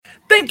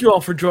Thank you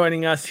all for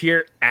joining us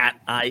here at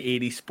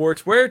I-80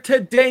 Sports, where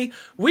today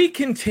we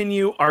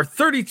continue our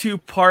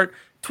 32-part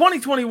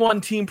 2021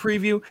 team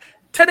preview.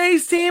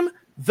 Today's team,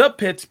 the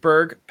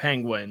Pittsburgh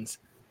Penguins.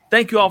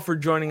 Thank you all for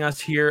joining us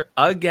here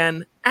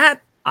again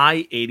at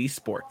I-80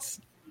 Sports.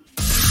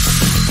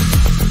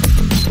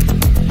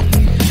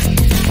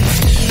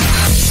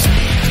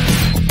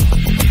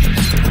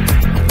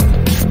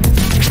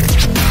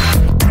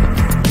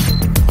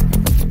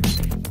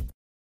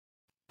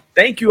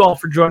 Thank you all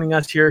for joining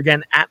us here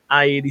again at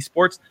I-80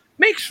 Sports.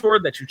 Make sure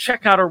that you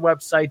check out our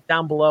website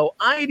down below,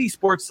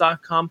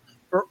 i80sports.com,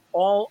 for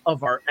all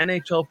of our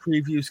NHL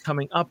previews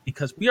coming up,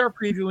 because we are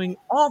previewing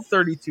all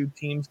 32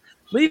 teams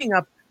leading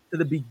up to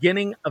the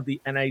beginning of the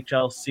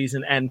NHL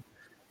season. And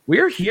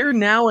we're here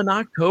now in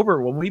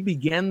October. When we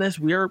began this,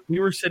 we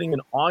were sitting in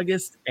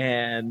August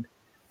and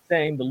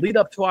saying the lead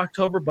up to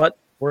October, but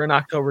we're in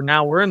October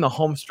now. We're in the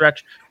home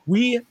stretch.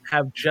 We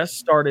have just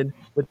started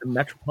with the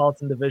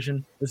Metropolitan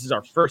Division. This is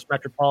our first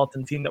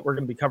Metropolitan team that we're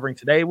going to be covering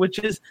today, which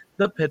is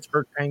the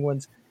Pittsburgh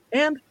Penguins.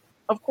 And,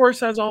 of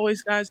course, as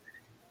always, guys,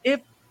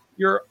 if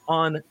you're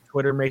on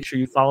Twitter, make sure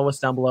you follow us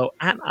down below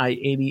at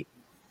I-80.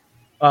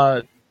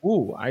 I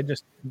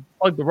just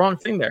plugged the wrong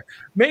thing there.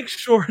 Make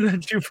sure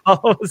that you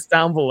follow us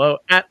down below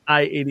at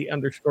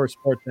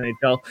I-80_Sports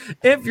NHL.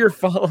 If you're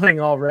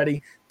following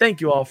already, thank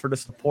you all for the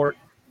support,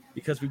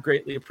 because we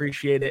greatly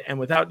appreciate it. And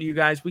without you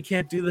guys, we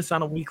can't do this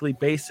on a weekly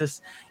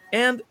basis.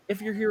 And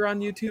if you're here on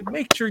YouTube,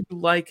 make sure you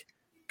like,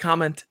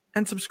 comment,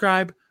 and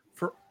subscribe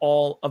for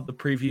all of the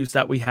previews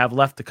that we have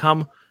left to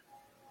come.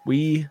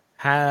 We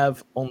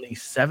have only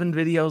 7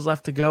 videos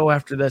left to go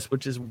after this,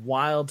 which is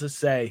wild to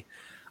say.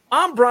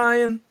 I'm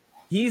Brian.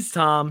 He's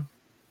Tom.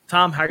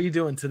 Tom, how are you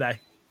doing today?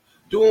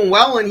 Doing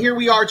well, and here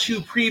we are to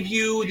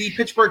preview the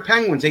Pittsburgh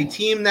Penguins, a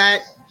team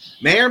that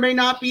may or may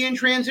not be in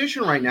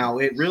transition right now.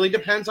 It really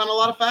depends on a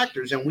lot of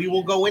factors, and we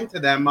will go into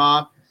them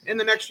in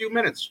the next few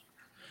minutes.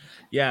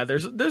 Yeah,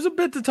 there's a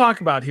bit to talk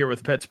about here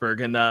with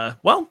Pittsburgh, and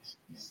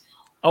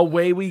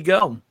away we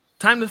go.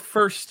 Time to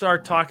first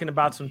start talking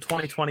about some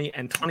 2020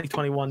 and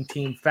 2021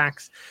 team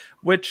facts,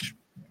 which,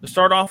 to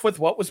start off with,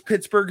 what was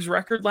Pittsburgh's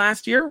record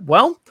last year?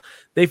 Well,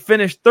 they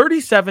finished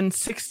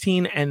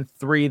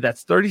 37-16-3.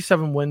 That's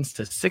 37 wins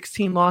to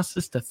 16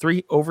 losses to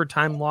 3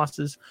 overtime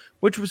losses,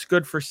 which was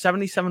good for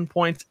 77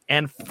 points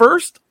and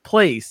first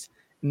place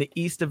in the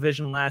East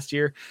Division last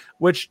year,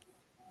 which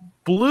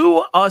blew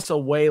us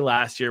away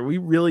last year. We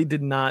really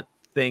did not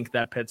think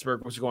that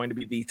Pittsburgh was going to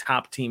be the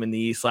top team in the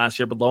East last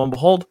year, but lo and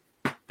behold,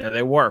 there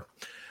they were.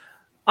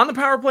 On the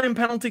power play and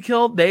penalty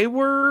kill, they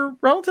were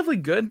relatively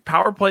good.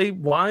 Power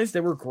play-wise,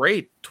 they were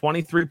great.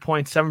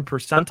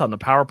 23.7% on the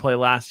power play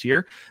last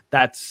year.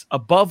 That's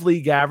above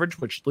league average,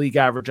 which league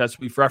average, as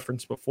we've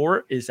referenced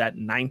before, is at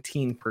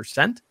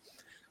 19%.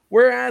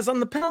 Whereas on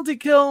the penalty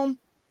kill,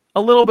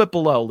 a little bit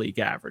below league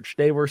average.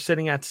 They were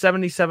sitting at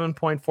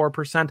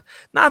 77.4%.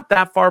 Not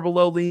that far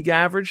below league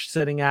average,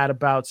 sitting at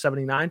about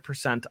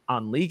 79%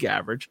 on league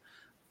average.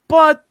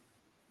 But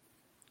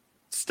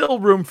still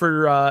room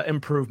for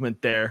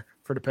improvement there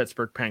for the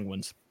Pittsburgh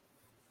Penguins.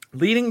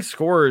 Leading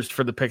scorers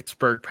for the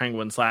Pittsburgh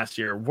Penguins last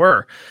year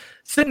were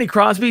Sidney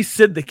Crosby,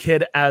 Sid the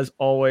Kid, as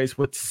always,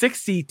 with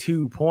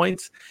 62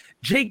 points,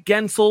 Jake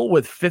Gensel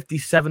with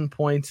 57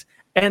 points,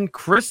 and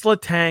Chris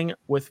Letang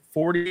with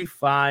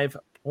 45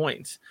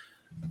 points.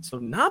 So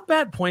not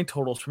bad point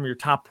totals from your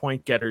top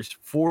point getters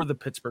for the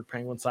Pittsburgh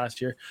Penguins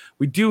last year.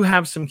 We do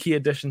have some key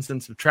additions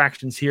and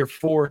subtractions here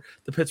for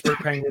the Pittsburgh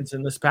Penguins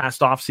in this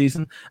past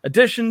offseason.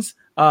 Additions,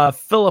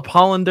 Philip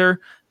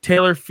Hollander,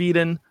 Taylor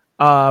Feeden,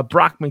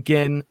 Brock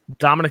McGinn,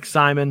 Dominic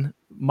Simon,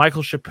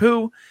 Michael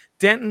Chaput,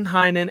 Danton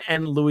Heinen,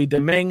 and Louis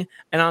Domingue.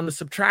 And on the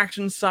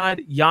subtraction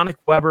side, Yannick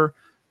Weber,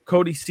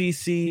 Cody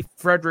Ceci,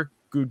 Frederick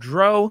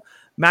Gaudreau,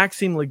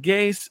 Maxime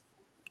Legace,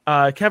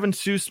 Kevin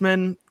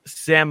Sussman,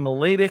 Sam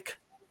Miletic,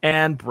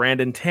 and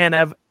Brandon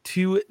Tanev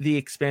to the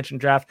expansion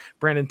draft.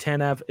 Brandon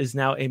Tanev is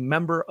now a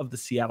member of the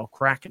Seattle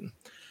Kraken.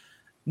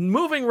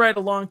 Moving right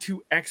along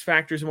to X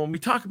Factors. And when we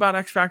talk about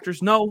X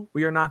Factors, no,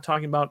 we are not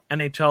talking about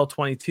NHL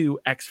 22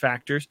 X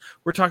Factors.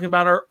 We're talking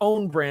about our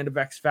own brand of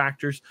X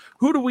Factors.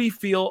 Who do we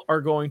feel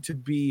are going to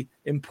be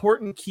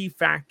important key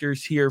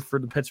factors here for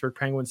the Pittsburgh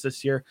Penguins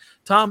this year?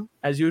 Tom,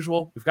 as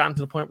usual, we've gotten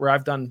to the point where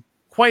I've done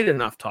quite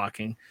enough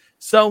talking.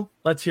 So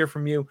let's hear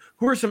from you.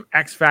 Who are some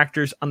X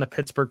factors on the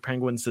Pittsburgh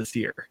Penguins this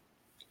year?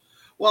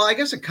 Well, I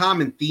guess a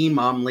common theme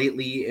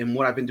lately in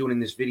what I've been doing in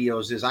these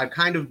videos is I've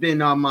kind of been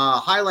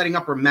highlighting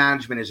upper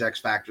management as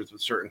X factors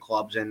with certain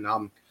clubs. And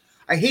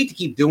I hate to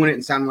keep doing it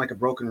and sounding like a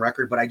broken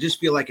record, but I just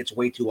feel like it's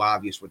way too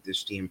obvious with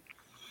this team.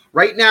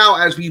 Right now,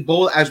 as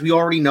we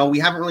already know, we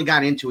haven't really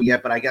got into it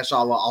yet, but I guess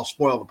I'll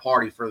spoil the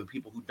party for the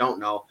people who don't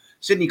know.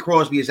 Sidney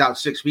Crosby is out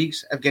 6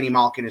 weeks. Evgeny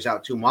Malkin is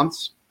out 2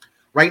 months.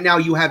 Right now,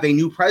 you have a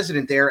new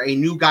president there, a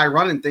new guy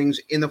running things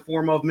in the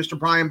form of Mr.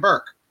 Brian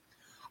Burke.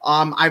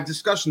 I've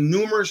discussed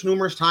numerous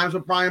times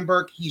with Brian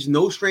Burke. He's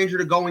no stranger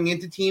to going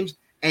into teams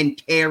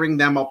and tearing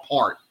them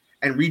apart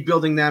and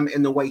rebuilding them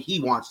in the way he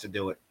wants to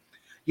do it.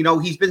 You know,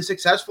 he's been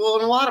successful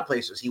in a lot of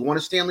places. He won a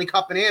Stanley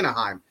Cup in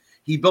Anaheim.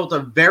 He built a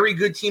very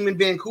good team in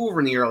Vancouver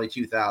in the early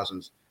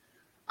 2000s.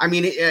 I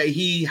mean,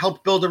 he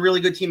helped build a really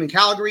good team in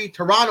Calgary.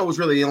 Toronto was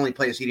really the only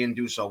place he didn't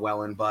do so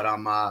well in, but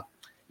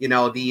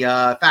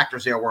the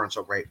factors there weren't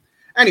so great.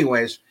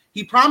 Anyways,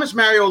 he promised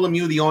Mario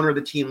Lemieux, the owner of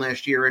the team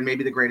last year and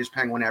maybe the greatest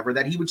Penguin ever,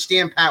 that he would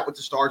stand pat with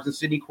the Stars and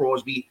Sidney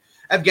Crosby,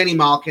 Evgeny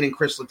Malkin, and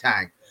Chris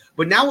Letang.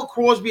 But now with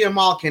Crosby and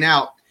Malkin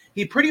out,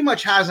 he pretty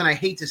much has, and I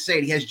hate to say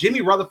it, he has Jimmy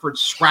Rutherford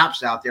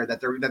scraps out there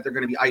that they're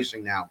going to be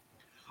icing now.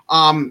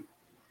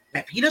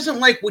 If he doesn't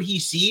like what he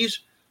sees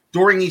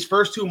during these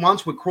first 2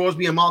 months with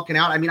Crosby and Malkin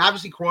out, I mean,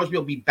 obviously Crosby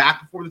will be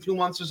back before the 2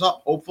 months is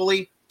up,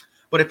 hopefully.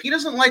 But if he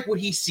doesn't like what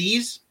he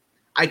sees,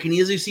 I can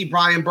easily see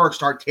Brian Burke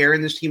start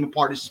tearing this team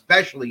apart,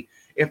 especially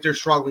if they're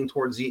struggling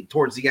towards the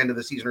end of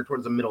the season or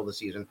towards the middle of the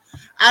season.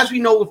 As we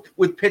know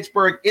with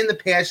Pittsburgh, in the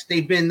past,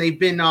 they've been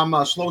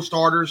slow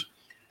starters,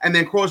 and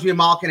then Crosby and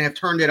Malkin have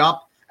turned it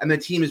up, and the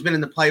team has been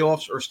in the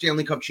playoffs or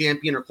Stanley Cup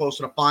champion or close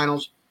to the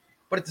finals.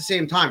 But at the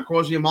same time,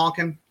 Crosby and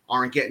Malkin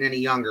aren't getting any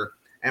younger.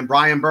 And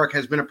Brian Burke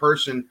has been a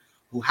person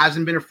who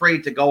hasn't been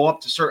afraid to go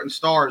up to certain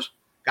stars,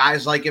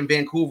 guys like in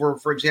Vancouver,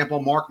 for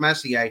example, Mark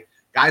Messier,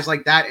 guys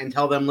like that, and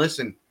tell them,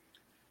 listen,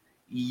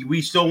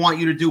 we still want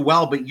you to do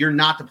well, but you're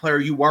not the player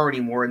you were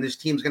anymore, and this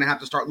team's going to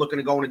have to start looking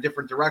to go in a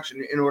different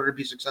direction in order to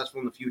be successful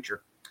in the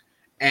future.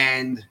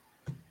 And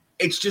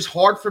it's just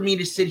hard for me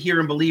to sit here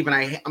and believe,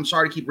 and I'm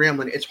sorry to keep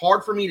rambling, it's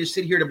hard for me to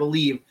sit here to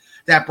believe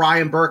that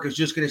Brian Burke is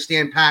just going to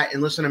stand pat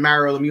and listen to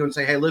Mario Lemieux and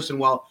say, hey, listen,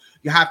 well,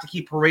 you have to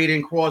keep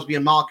parading Crosby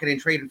and Malkin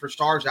and trading for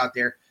stars out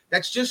there.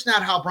 That's just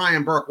not how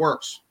Brian Burke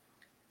works.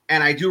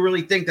 And I do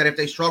really think that if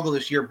they struggle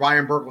this year,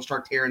 Brian Burke will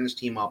start tearing this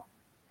team up.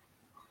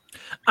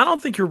 I don't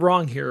think you're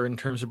wrong here in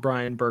terms of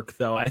Brian Burke,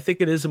 though. I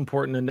think it is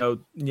important to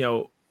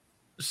note,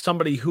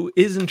 somebody who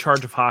is in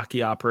charge of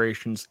hockey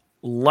operations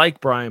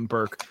like Brian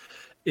Burke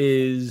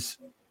is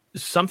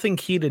something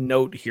key to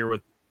note here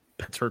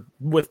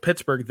with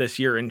Pittsburgh this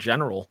year in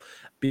general,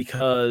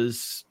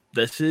 because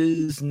this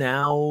is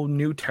now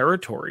new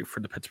territory for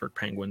the Pittsburgh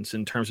Penguins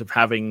in terms of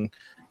having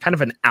kind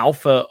of an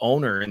alpha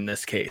owner in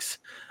this case.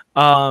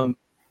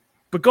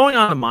 But going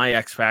on to my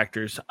X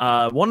factors,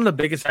 one of the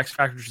biggest X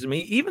factors to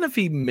me, even if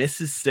he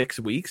misses 6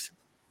 weeks,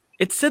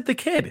 it's Sid the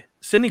Kid.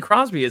 Sidney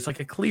Crosby is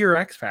like a clear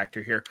X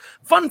factor here.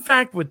 Fun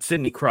fact with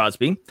Sidney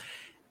Crosby,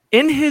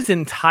 in his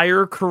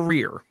entire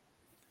career,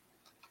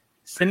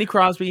 Sidney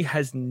Crosby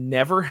has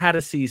never had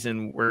a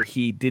season where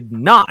he did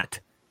not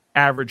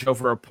average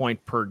over a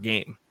point per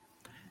game.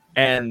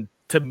 And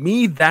to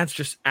me, that's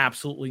just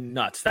absolutely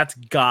nuts. That's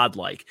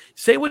godlike.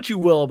 Say what you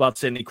will about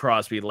Sidney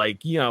Crosby.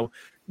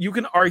 You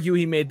can argue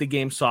he made the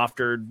game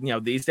softer,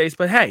 these days.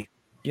 But hey,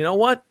 you know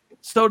what?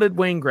 So did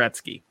Wayne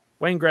Gretzky.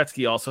 Wayne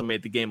Gretzky also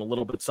made the game a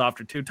little bit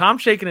softer too.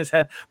 Tom's shaking his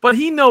head, but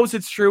he knows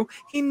it's true.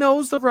 He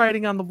knows the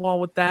writing on the wall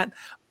with that.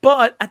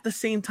 But at the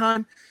same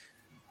time,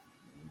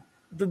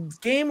 the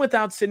game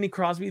without Sidney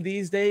Crosby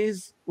these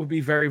days would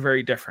be very,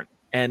 very different.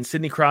 And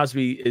Sidney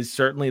Crosby is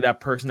certainly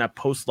that person that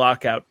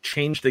post-lockout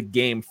changed the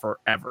game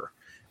forever,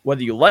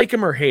 whether you like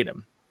him or hate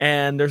him.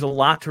 And there's a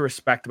lot to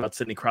respect about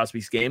Sidney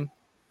Crosby's game.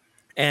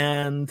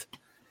 And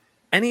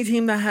any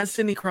team that has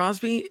Sidney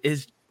Crosby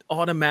is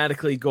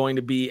automatically going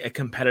to be a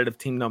competitive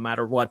team no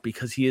matter what,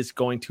 because he is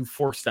going to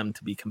force them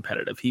to be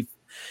competitive. He,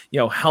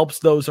 helps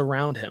those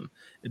around him.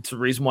 It's the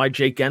reason why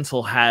Jake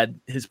Gensel had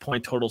his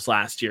point totals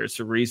last year. It's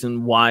the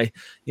reason why,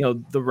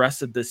 the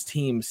rest of this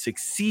team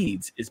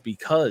succeeds is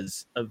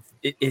because of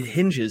it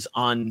hinges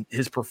on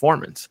his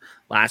performance.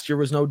 Last year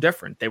was no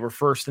different. They were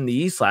first in the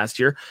East last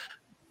year,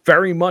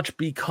 very much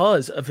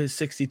because of his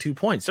 62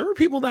 points. There were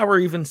people that were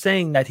even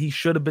saying that he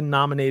should have been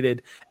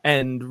nominated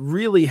and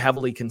really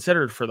heavily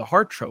considered for the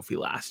Hart Trophy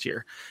last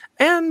year.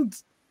 And,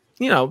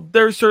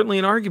 there's certainly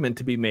an argument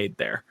to be made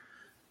there.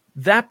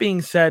 That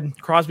being said,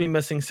 Crosby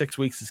missing 6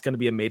 weeks is going to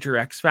be a major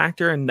X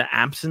factor, and the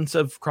absence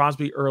of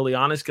Crosby early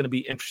on is going to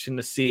be interesting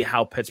to see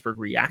how Pittsburgh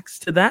reacts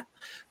to that.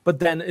 But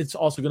then it's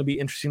also going to be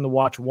interesting to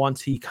watch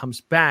once he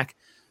comes back,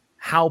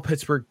 how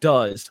Pittsburgh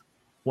does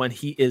when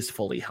he is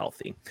fully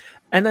healthy.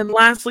 And then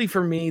lastly,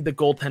 for me, the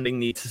goaltending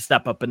needs to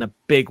step up in a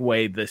big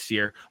way this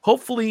year.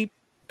 Hopefully,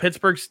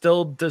 Pittsburgh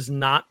still does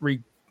not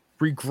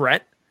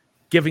regret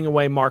giving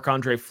away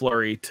Marc-Andre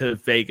Fleury to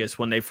Vegas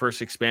when they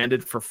first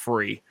expanded for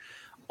free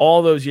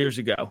all those years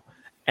ago.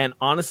 And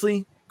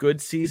honestly, good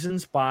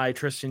seasons by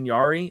Tristan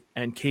Jarry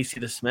and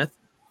Casey DeSmith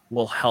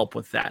will help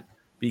with that,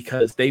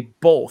 because they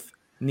both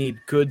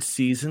need good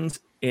seasons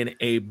in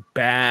a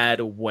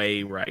bad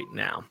way right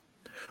now.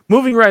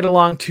 Moving right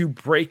along to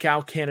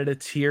breakout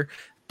candidates here.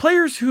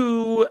 Players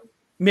who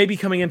maybe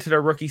coming into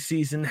their rookie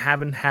season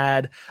haven't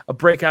had a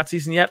breakout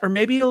season yet, or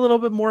maybe a little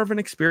bit more of an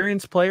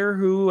experienced player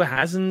who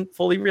hasn't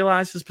fully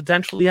realized his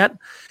potential yet.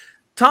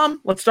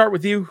 Tom, let's start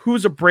with you.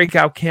 Who's a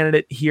breakout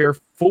candidate here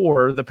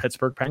for the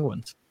Pittsburgh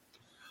Penguins?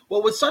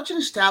 Well, with such an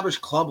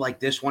established club like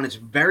this one, it's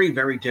very,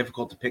 very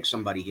difficult to pick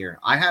somebody here.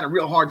 I had a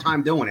real hard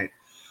time doing it.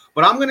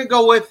 But I'm going to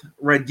go with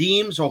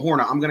Radim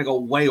Zohorna. I'm going to go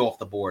way off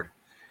the board.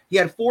 He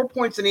had 4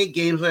 points in 8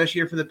 games last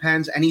year for the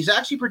Pens, and he's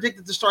actually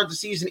predicted to start the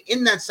season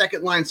in that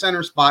second-line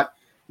center spot,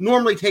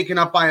 normally taken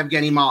up by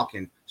Evgeny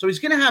Malkin. So he's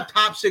going to have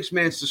top 6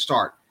 minutes to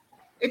start.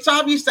 It's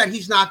obvious that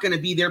he's not going to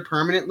be there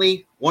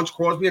permanently once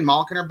Crosby and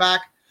Malkin are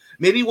back.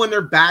 Maybe when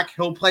they're back,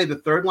 he'll play the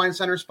third line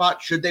center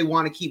spot. Should they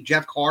want to keep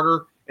Jeff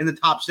Carter in the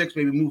top 6,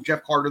 maybe move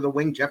Jeff Carter to the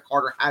wing. Jeff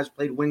Carter has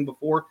played wing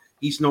before.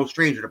 He's no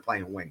stranger to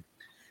playing wing.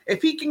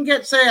 If he can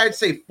get, I'd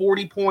say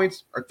 40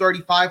 points or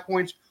 35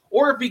 points,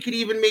 or if he could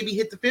even maybe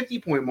hit the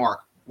 50-point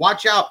mark,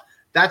 watch out.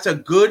 That's a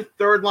good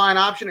third line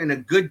option and a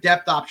good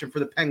depth option for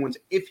the Penguins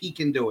if he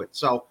can do it.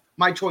 So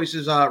my choice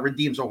is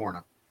Radim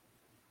Zohorna.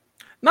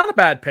 Not a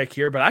bad pick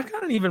here, but I've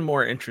got an even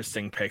more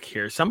interesting pick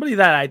here. Somebody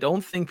that I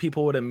don't think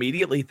people would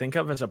immediately think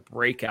of as a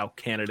breakout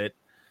candidate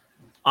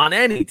on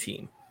any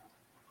team.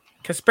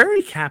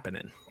 Kasperi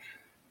Kapanen.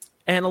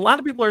 And a lot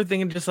of people are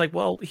thinking just like,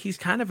 well, he's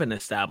kind of an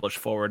established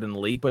forward in the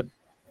league, but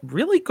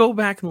really go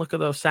back and look at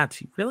those stats.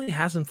 He really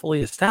hasn't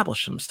fully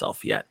established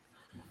himself yet.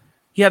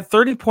 He had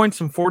 30 points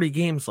in 40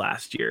 games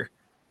last year.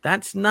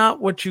 That's not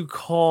what you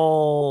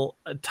call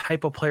a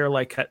type of player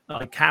like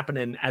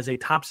Kapanen as a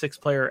top 6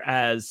 player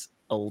as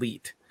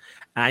elite.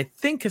 And I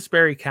think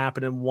Kasperi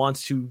Kapanen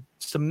wants to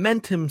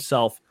cement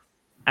himself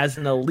as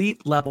an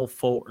elite level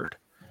forward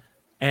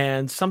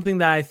and something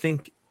that I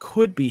think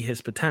could be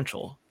his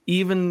potential.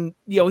 Even,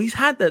 he's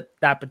had that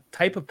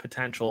type of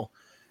potential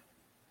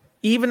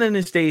even in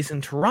his days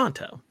in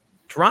Toronto.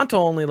 Toronto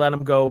only let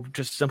him go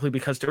just simply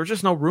because there was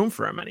just no room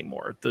for him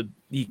anymore.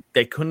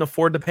 They couldn't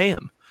afford to pay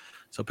him.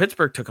 So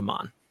Pittsburgh took him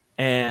on.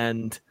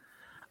 And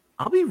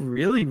I'll be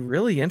really,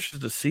 really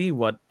interested to see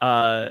what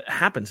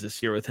happens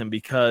this year with him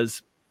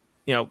because,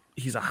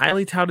 he's a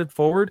highly touted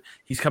forward.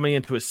 He's coming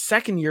into his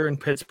second year in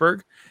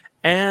Pittsburgh,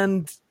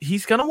 and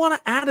he's going to want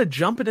to add a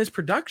jump in his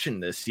production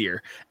this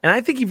year. And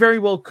I think he very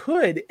well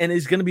could and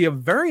is going to be a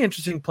very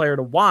interesting player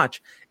to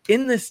watch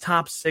in this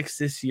top 6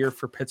 this year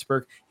for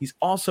Pittsburgh. He's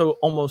also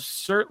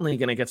almost certainly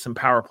going to get some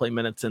power play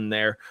minutes in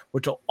there,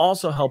 which will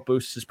also help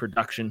boost his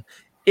production.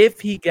 If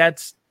he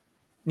gets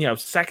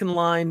second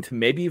line to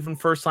maybe even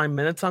first line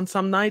minutes on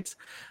some nights,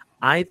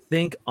 I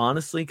think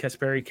honestly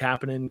Kasperi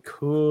Kapanen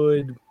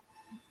could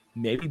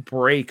maybe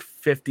break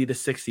 50 to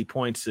 60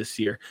 points this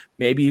year,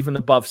 maybe even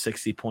above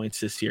 60 points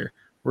this year.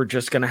 We're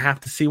just going to have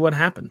to see what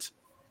happens.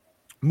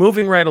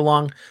 Moving right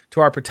along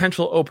to our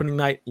potential opening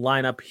night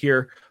lineup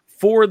here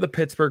for the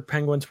Pittsburgh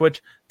Penguins,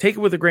 which take it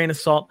with a grain of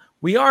salt.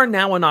 We are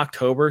now in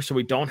October, so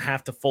we don't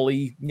have to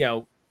fully,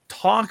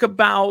 talk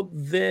about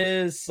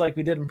this like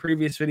we did in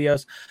previous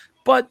videos,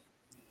 but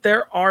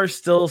there are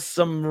still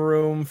some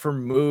room for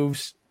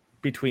moves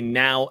between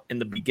now and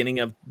the beginning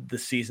of the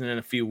season in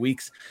a few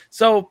weeks.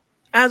 So,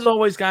 as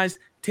always, guys,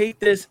 take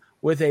this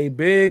with a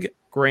big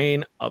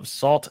grain of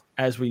salt,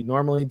 as we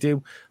normally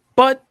do.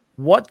 But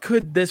what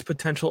could this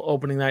potential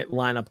opening night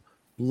lineup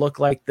look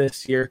like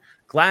this year?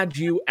 Glad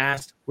you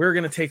asked. We're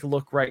going to take a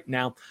look right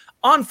now.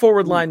 On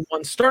forward line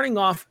 1, starting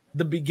off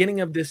the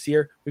beginning of this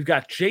year, we've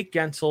got Jake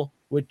Gensel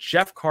with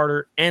Jeff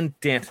Carter and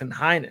Danton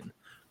Heinen.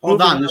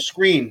 Hold on, the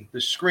screen.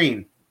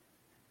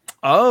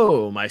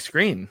 Oh, my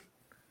screen.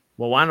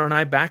 Well, why don't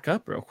I back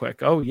up real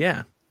quick? Oh,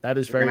 yeah. That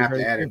is very, very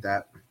to edit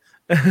that.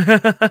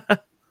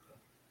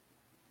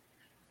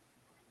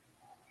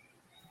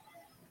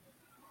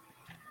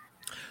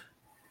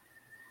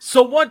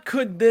 So what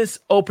could this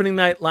opening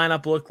night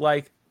lineup look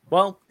like?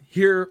 Well,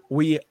 here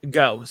we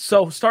go.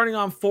 So starting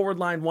on forward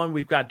line 1,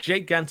 we've got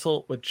Jake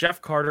Gensel with Jeff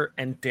Carter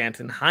and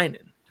Danton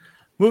Heinen.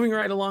 Moving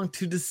right along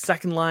to the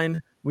second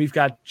line, we've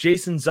got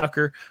Jason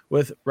Zucker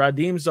with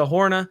Radim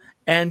Zohorna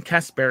and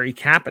Kasperi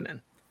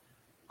Kapanen.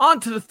 On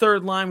to the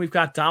third line, we've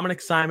got Dominic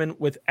Simon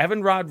with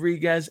Evan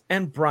Rodriguez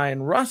and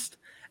Brian Rust.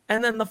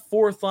 And then the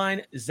fourth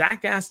line,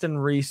 Zach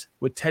Aston-Reese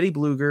with Teddy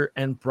Bluger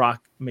and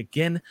Brock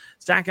McGinn.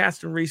 Zach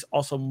Aston-Reese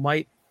also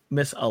might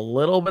miss a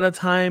little bit of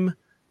time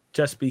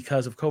just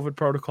because of COVID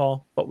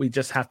protocol, but we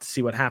just have to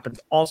see what happens.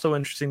 Also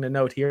interesting to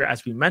note here,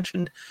 as we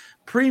mentioned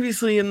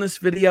previously in this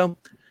video,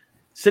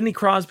 Sidney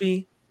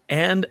Crosby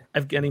and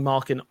Evgeny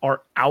Malkin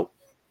are out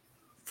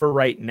for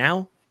right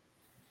now.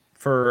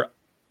 For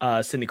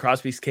Sidney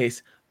Crosby's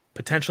case,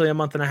 potentially a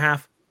month and a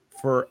half.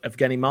 For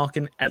Evgeny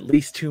Malkin, at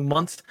least 2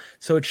 months.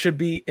 So it should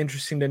be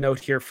interesting to note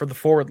here for the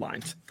forward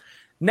lines.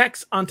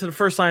 Next, onto the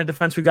first line of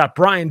defense, we've got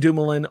Brian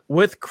Dumoulin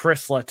with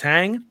Chris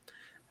Letang.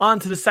 On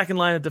to the second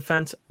line of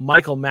defense,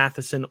 Michael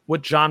Matheson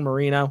with John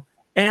Marino.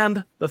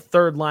 And the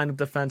third line of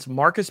defense,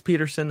 Marcus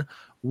Peterson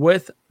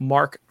with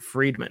Mark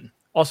Friedman.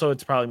 Also,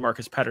 it's probably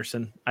Marcus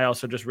Pettersson. I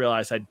also just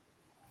realized I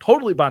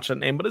totally botched that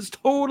name, but it's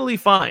totally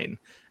fine.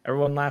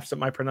 Everyone laughs at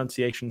my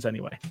pronunciations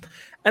anyway.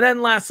 And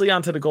then lastly,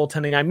 onto the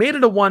goaltending. I made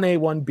it a 1A,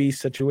 1B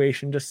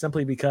situation just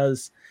simply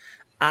because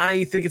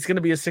I think it's going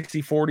to be a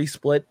 60-40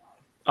 split,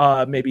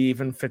 maybe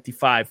even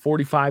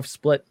 55-45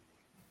 split.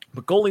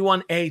 But goalie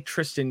 1A,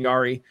 Tristan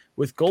Jarry,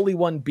 with goalie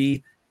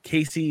 1B,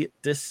 Casey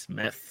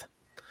DeSmith.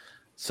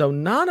 So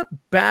not a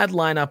bad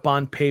lineup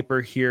on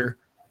paper here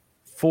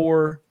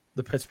for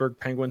the Pittsburgh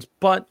Penguins.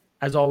 But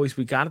as always,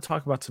 we got to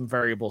talk about some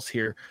variables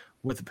here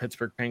with the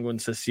Pittsburgh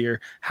Penguins this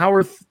year.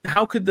 How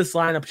could this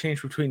lineup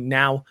change between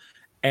now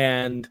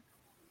and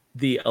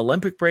the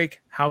Olympic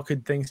break? How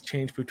could things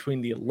change between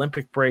the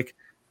Olympic break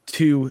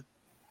to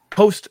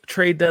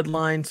post-trade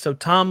deadline. So,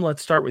 Tom,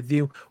 let's start with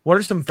you. What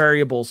are some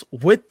variables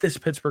with this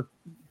Pittsburgh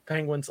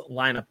Penguins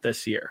lineup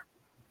this year?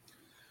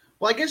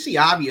 Well, I guess the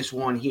obvious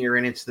one here,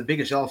 and it's the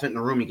biggest elephant in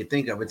the room you could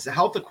think of, it's the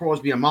health of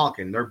Crosby and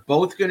Malkin. They're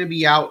both going to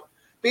be out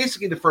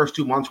basically the first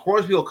 2 months.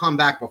 Crosby will come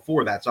back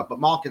before that's up, but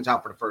Malkin's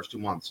out for the first 2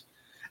 months.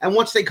 And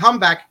once they come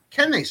back,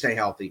 can they stay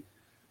healthy?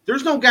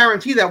 There's no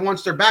guarantee that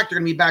once they're back, they're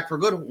going to be back for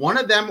good. One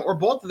of them or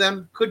both of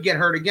them could get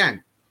hurt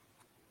again.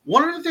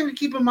 One other thing to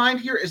keep in mind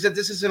here is that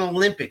this is an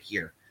Olympic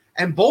year,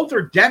 and both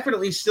are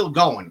definitely still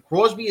going.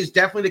 Crosby is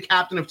definitely the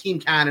captain of Team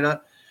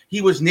Canada.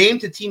 He was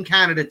named to Team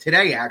Canada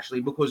today, actually,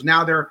 because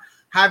now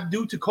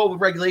due to COVID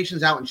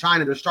regulations out in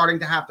China, they're starting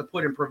to have to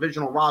put in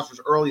provisional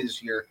rosters early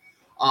this year.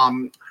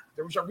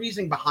 There was a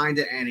reasoning behind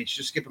it, and it's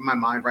just skipping my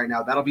mind right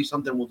now. That'll be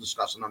something we'll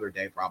discuss another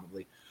day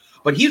probably.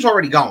 But he's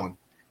already going,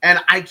 and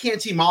I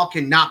can't see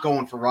Malkin not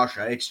going for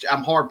Russia.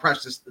 I'm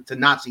hard-pressed to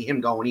not see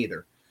him going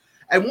either.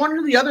 And one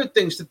of the other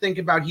things to think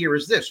about here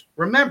is this.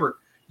 Remember,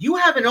 you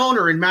have an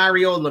owner in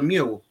Mario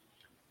Lemieux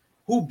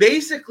who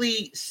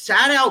basically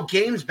sat out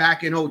games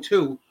back in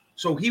 2002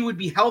 so he would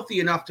be healthy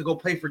enough to go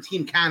play for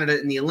Team Canada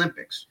in the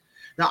Olympics.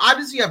 Now,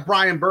 obviously, you have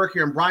Brian Burke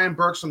here, and Brian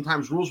Burke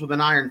sometimes rules with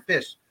an iron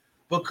fist.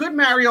 But could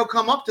Mario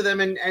come up to them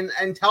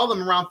and tell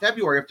them around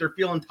February if they're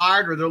feeling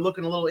tired or they're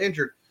looking a little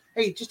injured,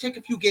 hey, just take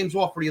a few games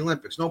off for the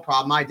Olympics. No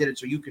problem. I did it,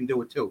 so you can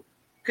do it too.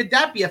 Could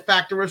that be a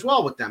factor as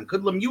well with them?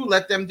 Could Lemieux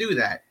let them do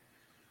that?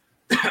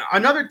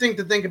 Another thing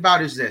to think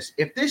about is this.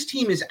 If this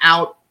team is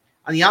out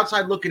on the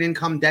outside looking in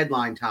come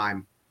deadline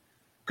time,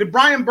 could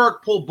Brian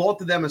Burke pull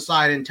both of them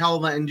aside and tell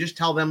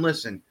them,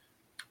 listen,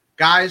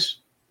 guys,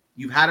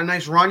 you've had a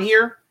nice run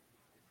here,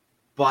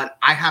 but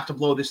I have to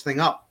blow this thing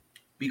up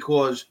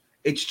because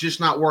it's just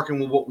not working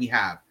with what we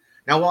have.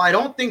 Now, while I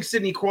don't think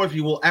Sidney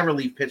Crosby will ever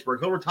leave Pittsburgh,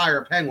 he'll retire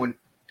a Penguin.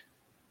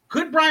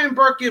 Could Brian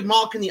Burke give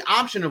Malkin the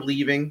option of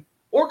leaving,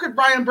 or could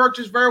Brian Burke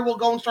just very well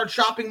go and start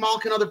shopping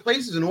Malkin other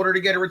places in order to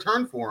get a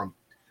return for him?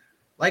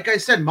 Like I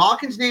said,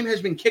 Malkin's name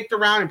has been kicked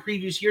around in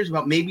previous years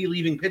about maybe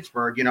leaving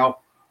Pittsburgh,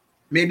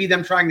 maybe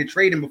them trying to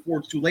trade him before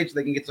it's too late so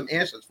they can get some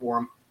assets for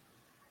him.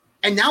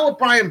 And now with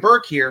Brian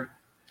Burke here,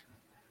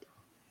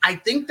 I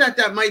think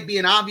that might be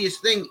an obvious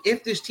thing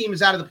if this team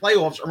is out of the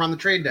playoffs around the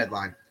trade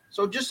deadline.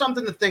 So just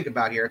something to think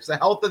about here. It's the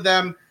health of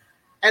them.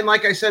 And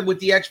like I said with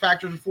the X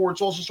factors before,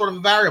 it's also sort of a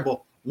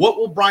variable. What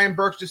will Brian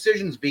Burke's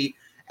decisions be?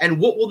 And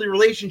what will the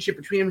relationship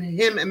between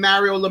him and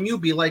Mario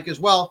Lemieux be like as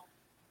well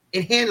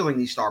in handling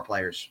these star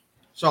players?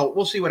 So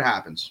we'll see what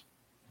happens.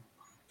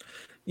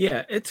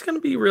 Yeah, it's going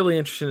to be really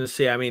interesting to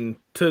see. I mean,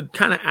 to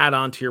kind of add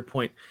on to your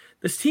point,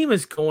 this team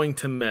is going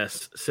to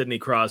miss Sidney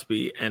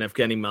Crosby and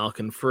Evgeny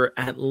Malkin for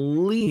at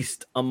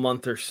least a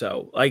month or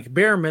so, like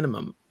bare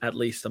minimum, at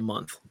least a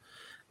month.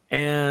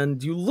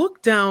 And you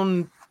look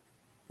down,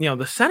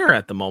 the center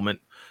at the moment,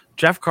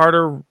 Jeff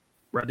Carter,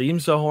 Radim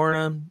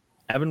Zohorna,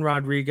 Evan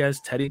Rodriguez,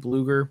 Teddy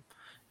Bluger,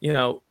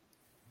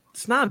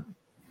 it's not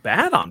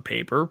bad on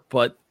paper,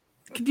 but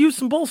could use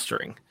some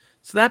bolstering.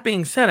 So that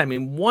being said, I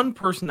mean, one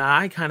person that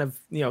I kind of,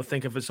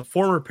 think of as a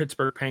former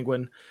Pittsburgh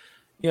Penguin,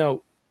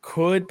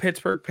 could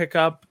Pittsburgh pick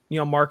up,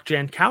 Mark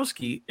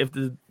Jankowski if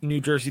the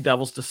New Jersey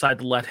Devils decide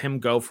to let him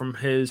go from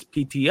his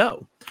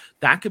PTO?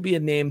 That could be a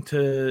name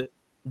to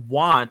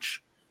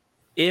watch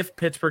if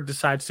Pittsburgh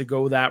decides to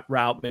go that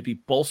route, maybe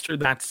bolster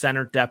that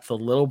center depth a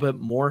little bit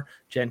more.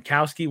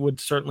 Jankowski would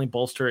certainly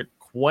bolster it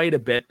quite a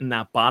bit in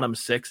that bottom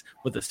six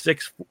with a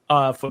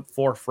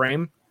 6'4"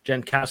 frame.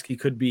 Jankowski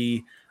could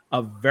be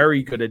a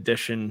very good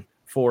addition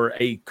for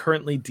a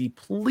currently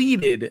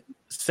depleted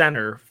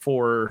center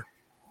for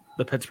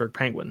the Pittsburgh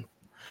Penguins.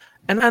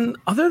 And then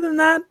other than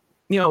that,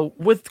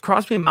 with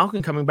Crosby and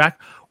Malkin coming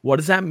back, what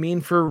does that mean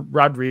for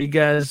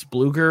Rodriguez,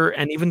 Bluger,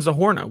 and even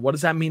Zohorna? What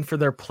does that mean for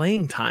their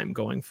playing time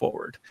going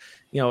forward?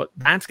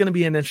 That's going to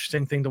be an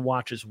interesting thing to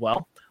watch as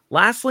well.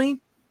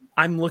 Lastly,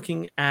 I'm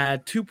looking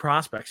at two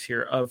prospects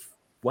here of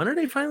when are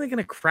they finally going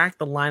to crack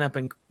the lineup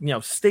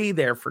and, stay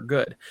there for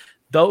good?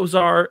 Those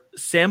are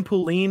Sam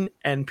Poulin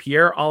and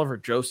Pierre-Olivier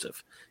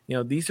Joseph.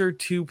 These are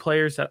two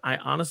players that I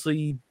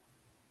honestly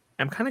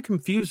am kind of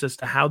confused as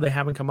to how they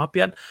haven't come up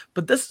yet.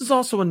 But this is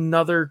also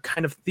another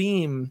kind of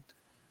theme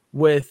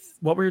with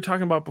what we were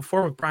talking about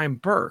before with Brian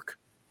Burke.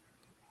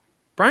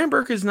 Brian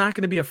Burke is not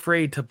going to be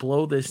afraid to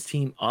blow this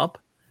team up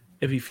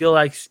if he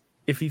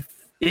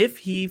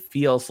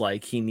feels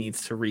like he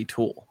needs to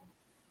retool.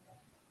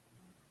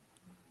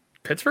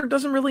 Pittsburgh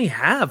doesn't really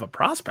have a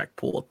prospect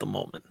pool at the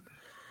moment.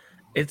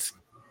 It's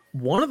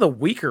one of the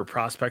weaker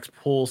prospects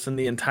pools in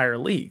the entire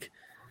league.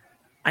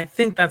 I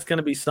think that's going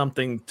to be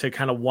something to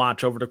kind of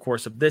watch over the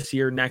course of this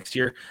year, next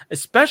year,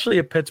 especially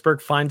if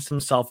Pittsburgh finds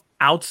himself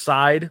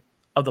outside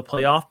of the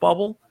playoff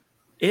bubble.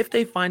 If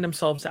they find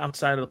themselves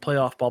outside of the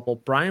playoff bubble,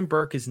 Brian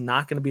Burke is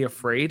not going to be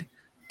afraid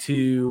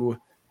to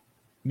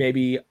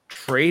maybe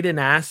trade an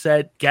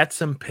asset, get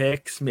some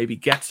picks, maybe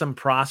get some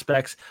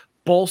prospects,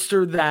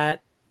 bolster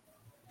that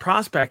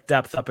prospect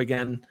depth up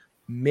again,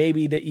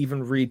 maybe to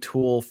even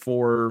retool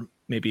for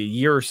maybe a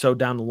year or so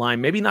down the line.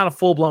 Maybe not a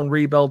full-blown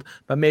rebuild,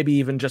 but maybe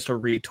even just a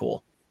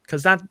retool.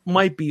 because that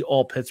might be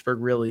all Pittsburgh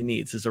really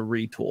needs is a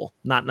retool,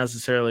 not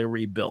necessarily a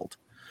rebuild.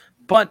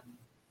 But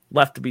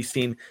left to be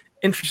seen.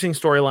 Interesting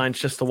storylines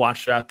just to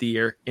watch throughout the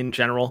year in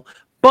general.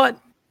 But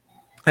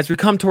as we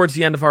come towards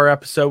the end of our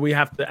episode, we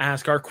have to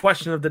ask our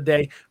question of the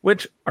day,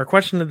 which our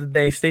question of the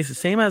day stays the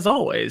same as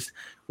always,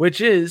 which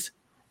is,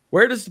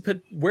 where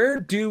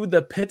do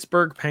the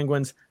Pittsburgh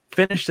Penguins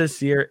finish this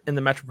year in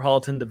the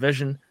Metropolitan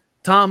Division?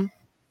 Tom,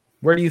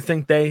 where do you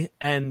think they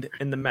end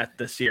in the Met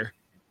this year?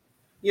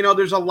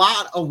 There's a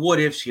lot of what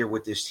ifs here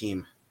with this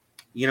team.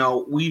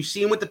 We've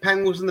seen with the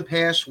Penguins in the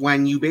past,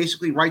 when you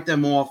basically write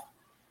them off,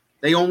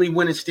 they only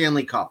win a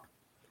Stanley Cup.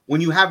 When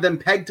you have them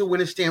pegged to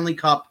win a Stanley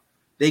Cup,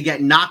 they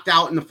get knocked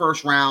out in the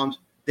first round.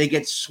 They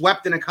get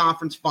swept in a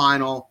conference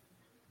final.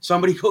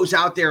 Somebody goes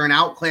out there and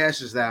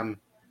outclasses them.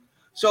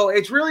 So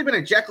it's really been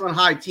a Jekyll and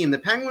Hyde team. The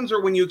Penguins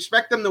are, when you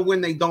expect them to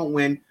win, they don't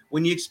win.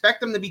 When you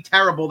expect them to be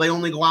terrible, they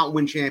only go out and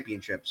win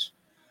championships.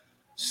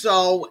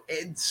 So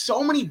it's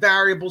so many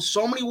variables,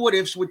 so many what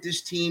ifs with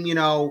this team,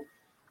 And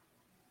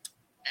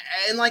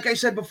like I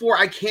said before,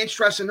 I can't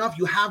stress enough,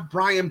 you have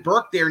Brian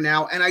Burke there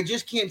now, and I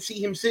just can't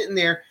see him sitting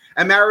there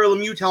and Mario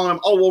Lemieux telling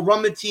him, oh, we'll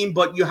run the team,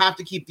 but you have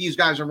to keep these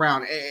guys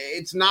around.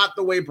 It's not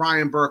the way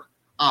Brian Burke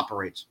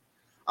operates.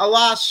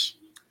 Alas,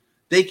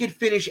 they could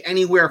finish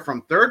anywhere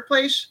from third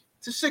place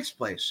to sixth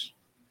place.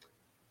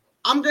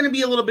 I'm going to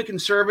be a little bit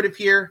conservative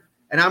here,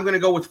 and I'm going to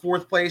go with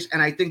fourth place,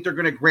 and I think they're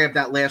going to grab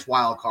that last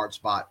wild card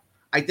spot.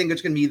 I think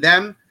it's going to be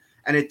them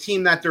and a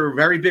team that they're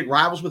very big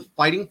rivals with,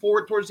 fighting for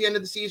it towards the end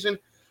of the season.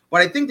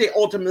 But I think they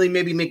ultimately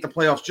maybe make the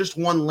playoffs just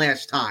one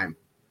last time.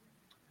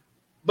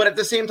 But at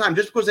the same time,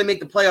 just because they make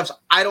the playoffs,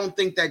 I don't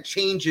think that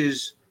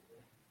changes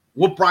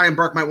what Brian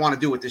Burke might want to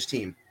do with this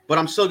team. But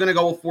I'm still going to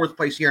go with fourth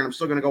place here, and I'm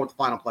still going to go with the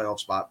final playoff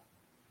spot.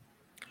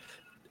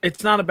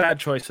 It's not a bad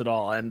choice at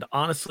all. And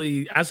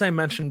honestly, as I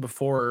mentioned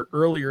before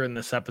earlier in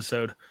this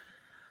episode,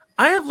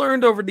 I have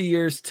learned over the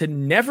years to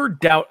never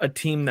doubt a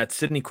team that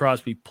Sidney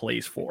Crosby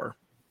plays for,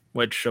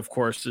 which, of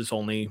course, is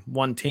only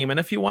one team. And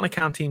if you want to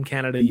count Team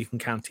Canada, you can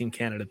count Team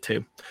Canada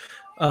too.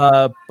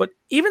 But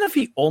even if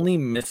he only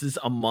misses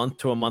a month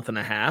to a month and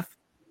a half,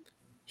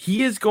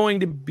 he is going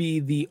to be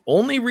the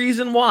only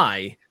reason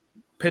why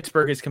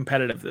Pittsburgh is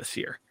competitive this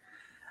year.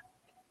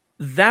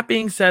 That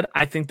being said,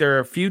 I think there are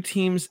a few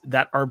teams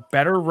that are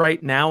better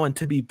right now. And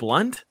to be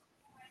blunt,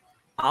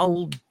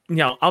 I'll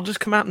just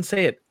come out and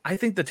say it. I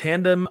think the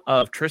tandem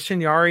of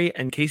Tristan Jarry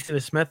and Casey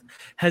DeSmith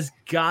has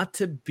got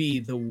to be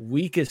the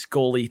weakest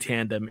goalie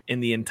tandem in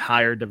the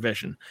entire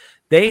division.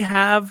 They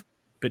have,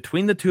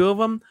 between the two of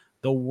them,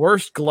 the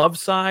worst glove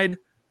side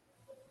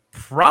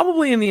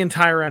probably in the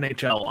entire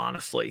NHL,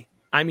 honestly.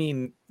 I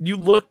mean, you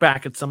look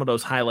back at some of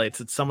those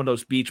highlights, at some of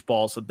those beach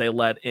balls that they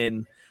let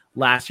in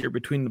last year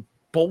between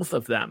both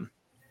of them.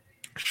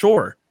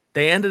 Sure,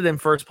 they ended in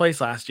first place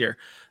last year.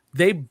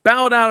 They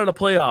bowed out of the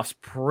playoffs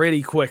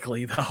pretty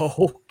quickly,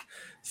 though.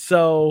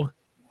 So,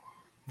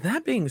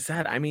 that being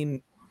said, I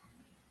mean,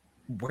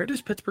 where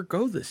does Pittsburgh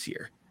go this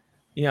year?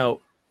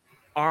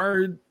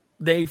 Are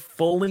they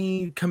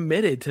fully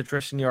committed to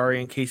Tristan Jarry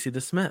and Casey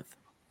DeSmith?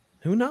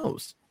 Who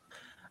knows?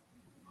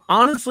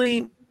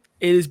 Honestly,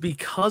 it is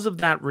because of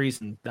that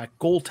reason, that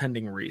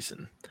goaltending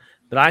reason,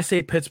 that I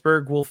say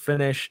Pittsburgh will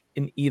finish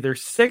in either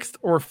 6th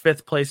or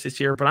 5th place this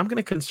year, but I'm going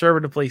to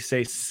conservatively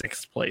say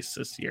 6th place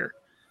this year.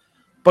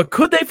 But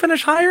could they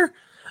finish higher?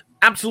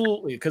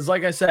 Absolutely, because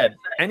like I said,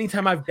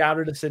 anytime I've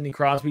doubted a Sidney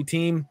Crosby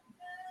team,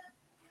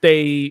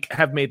 they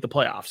have made the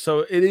playoffs. So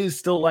it is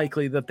still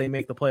likely that they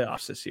make the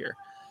playoffs this year.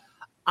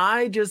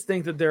 I just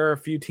think that there are a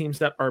few teams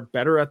that are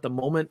better at the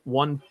moment.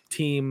 One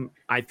team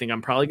I think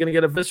I'm probably going to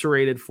get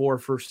eviscerated for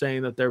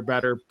saying that they're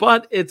better,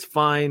 but it's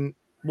fine.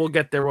 We'll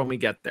get there when we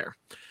get there.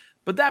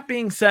 But that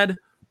being said,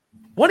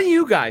 what do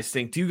you guys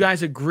think? Do you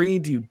guys agree?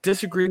 Do you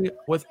disagree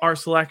with our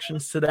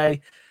selections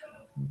today?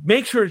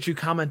 Make sure that you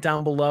comment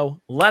down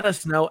below. Let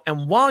us know.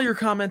 And while you're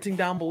commenting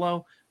down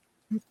below,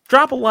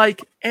 drop a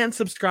like and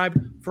subscribe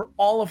for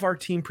all of our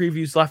team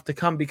previews left to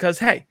come because,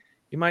 hey,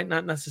 you might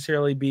not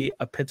necessarily be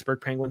a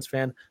Pittsburgh Penguins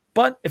fan,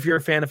 but if you're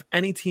a fan of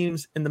any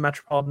teams in the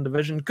Metropolitan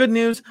Division, good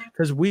news,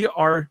 because we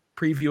are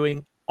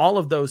previewing all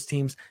of those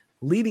teams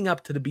leading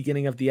up to the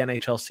beginning of the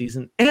NHL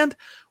season. And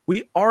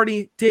we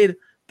already did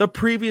the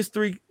previous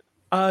 3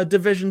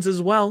 divisions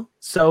as well.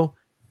 So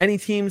any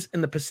teams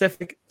in the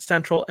Pacific,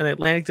 Central, and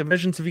Atlantic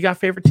divisions, if you got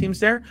favorite teams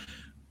there,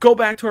 go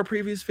back to our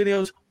previous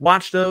videos,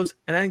 watch those,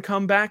 and then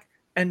come back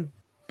and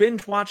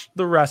binge watch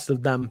the rest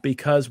of them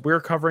because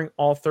we're covering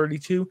all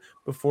 32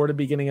 before the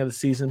beginning of the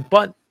season.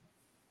 But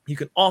you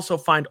can also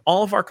find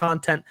all of our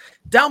content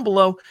down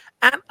below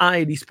at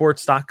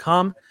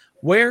i80sports.com,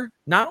 where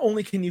not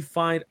only can you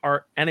find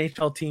our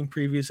NHL team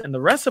previews and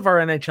the rest of our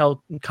NHL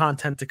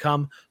content to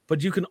come,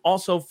 but you can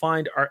also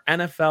find our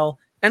NFL,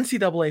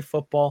 NCAA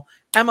football,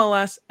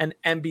 MLS, and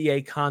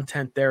NBA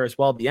content there as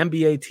well. The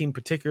NBA team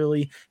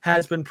particularly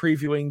has been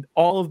previewing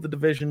all of the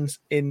divisions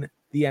in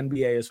the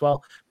NBA as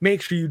well.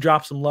 Make sure you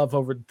drop some love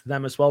over to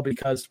them as well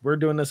because we're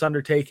doing this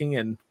undertaking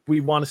and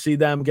we want to see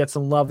them get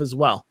some love as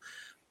well.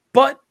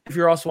 But If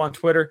you're also on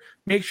Twitter,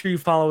 make sure you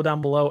follow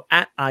down below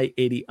at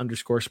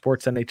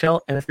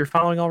I80_sportsNHL. And if you're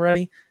following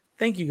already,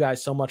 thank you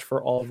guys so much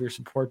for all of your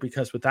support,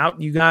 because without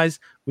you guys,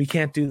 we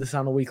can't do this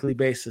on a weekly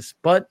basis.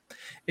 But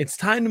it's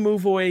time to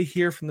move away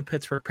here from the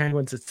Pittsburgh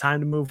Penguins. It's time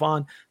to move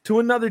on to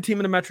another team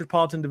in the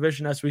Metropolitan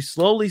Division as we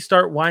slowly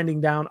start winding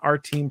down our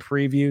team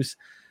previews.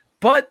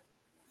 But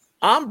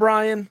I'm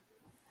Brian.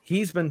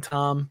 He's been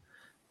Tom.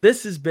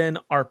 This has been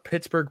our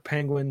Pittsburgh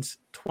Penguins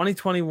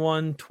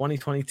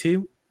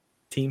 2021-2022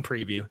 team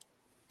preview.